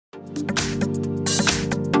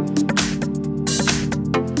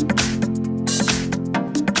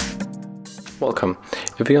Welcome.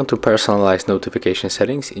 If you want to personalize notification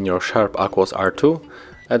settings in your SHARP Aquos R2,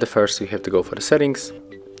 at the first you have to go for the settings,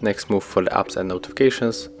 next move for the apps and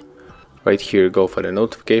notifications, right here go for the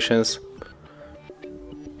notifications.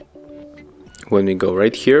 When we go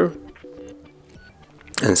right here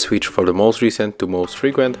and switch for the most recent to most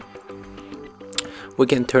frequent, we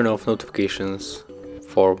can turn off notifications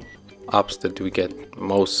for apps that we get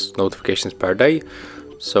most notifications per day.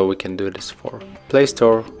 So we can do this for Play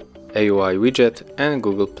Store, AUI widget and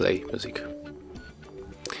Google Play Music.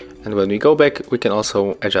 And when we go back, we can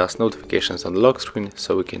also adjust notifications on the lock screen,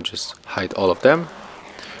 so we can just hide all of them.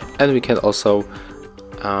 And we can also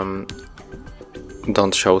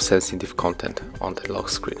don't show sensitive content on the lock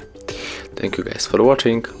screen. Thank you guys for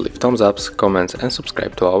watching. Leave thumbs ups, comments and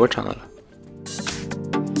subscribe to our channel.